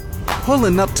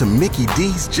Pulling up to Mickey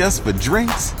D's just for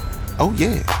drinks? Oh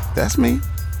yeah, that's me.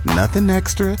 Nothing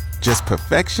extra, just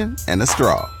perfection and a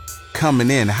straw. Coming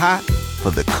in hot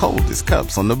for the coldest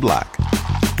cups on the block.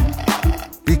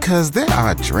 Because there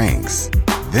are drinks.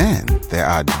 Then there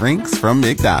are drinks from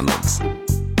McDonald's.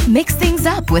 Mix things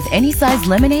up with any size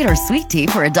lemonade or sweet tea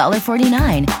for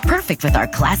 $1.49. Perfect with our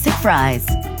classic fries.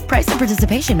 Price and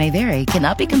participation may vary.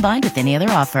 Cannot be combined with any other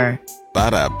offer.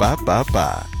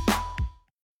 Ba-da-ba-ba-ba.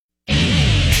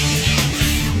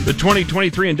 The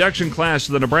 2023 induction class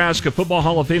of the Nebraska Football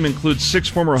Hall of Fame includes 6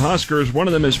 former Huskers. One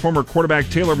of them is former quarterback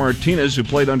Taylor Martinez, who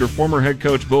played under former head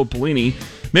coach Bo Pelini.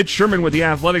 Mitch Sherman with The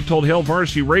Athletic told Hail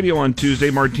Varsity Radio on Tuesday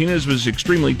Martinez was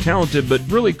extremely talented, but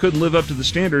really couldn't live up to the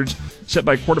standards set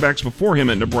by quarterbacks before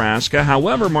him at Nebraska.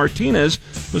 However, Martinez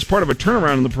was part of a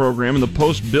turnaround in the program in the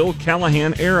post-Bill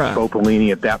Callahan era. Bo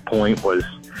Pelini at that point was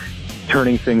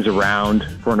turning things around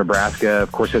for Nebraska.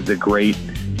 Of course, had the great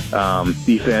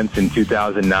defense in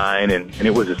 2009, and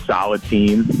it was a solid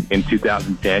team in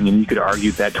 2010. And you could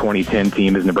argue that 2010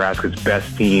 team is Nebraska's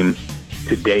best team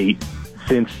to date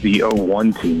since the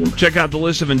 01 team. Check out the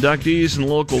list of inductees in the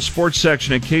local sports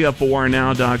section at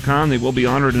KFORnow.com. They will be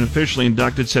honored and officially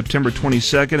inducted September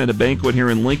 22nd at a banquet here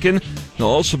in Lincoln. They'll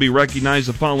also be recognized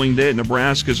the following day at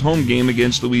Nebraska's home game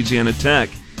against Louisiana Tech.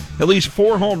 At least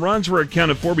 4 home runs were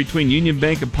accounted for between Union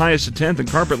Bank of Pius X and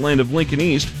Carpetland of Lincoln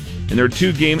East in their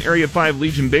 2-game Area 5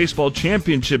 Legion Baseball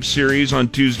Championship Series on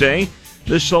Tuesday.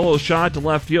 This solo shot to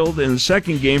left field in the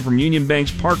second game from Union Bank's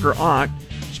Parker Ock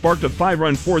sparked a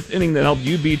 5-run fourth inning that helped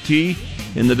UBT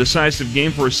in the decisive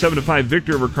game for a 7-5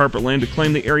 victory over Carpetland to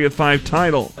claim the Area 5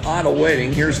 title. Otto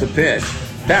waiting. Here's the pitch.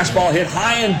 Fastball hit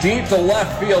high and deep to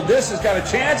left field. This has got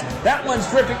a chance. That one's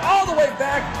drifting all the way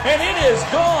back, and it is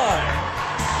gone.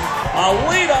 A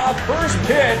leadoff first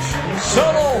pitch,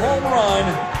 solo home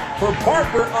run for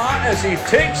Parker Ott as he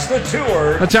takes the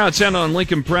tour. That's how it sounded on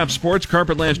Lincoln Prep Sports.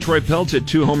 Carpetland's Troy Peltz hit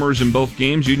 2 homers in both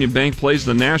games. Union Bank plays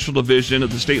the National Division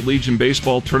of the State Legion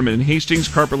Baseball Tournament in Hastings.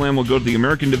 Carpetland will go to the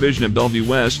American Division at Bellevue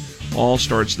West. All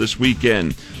starts this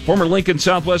weekend. Former Lincoln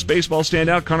Southwest baseball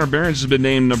standout Connor Behrens has been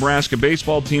named Nebraska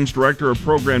baseball team's Director of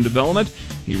Program Development.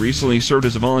 He recently served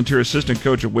as a volunteer assistant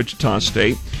coach at Wichita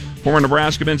State. Former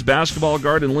Nebraska men's basketball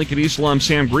guard and Lincoln East alum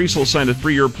Sam Griesel signed a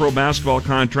 3-year pro basketball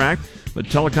contract with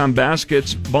Telekom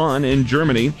Baskets Bonn in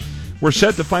Germany. We're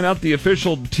set to find out the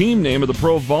official team name of the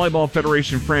Pro Volleyball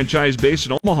Federation franchise based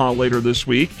in Omaha later this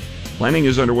week. Planning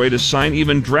is underway to sign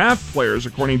even draft players,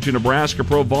 according to Nebraska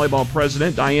Pro Volleyball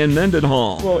President Diane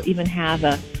Mendenhall. We'll even have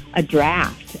a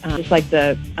draft, just like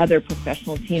the other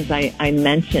professional teams I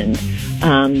mentioned,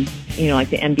 like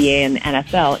the NBA and the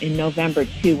NFL in November,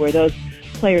 too, where those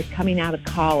players coming out of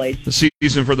college. The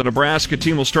season for the Nebraska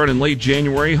team will start in late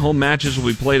January. Home matches will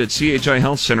be played at CHI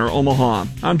Health Center, Omaha.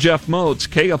 I'm Jeff Moats,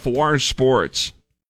 KFOR Sports.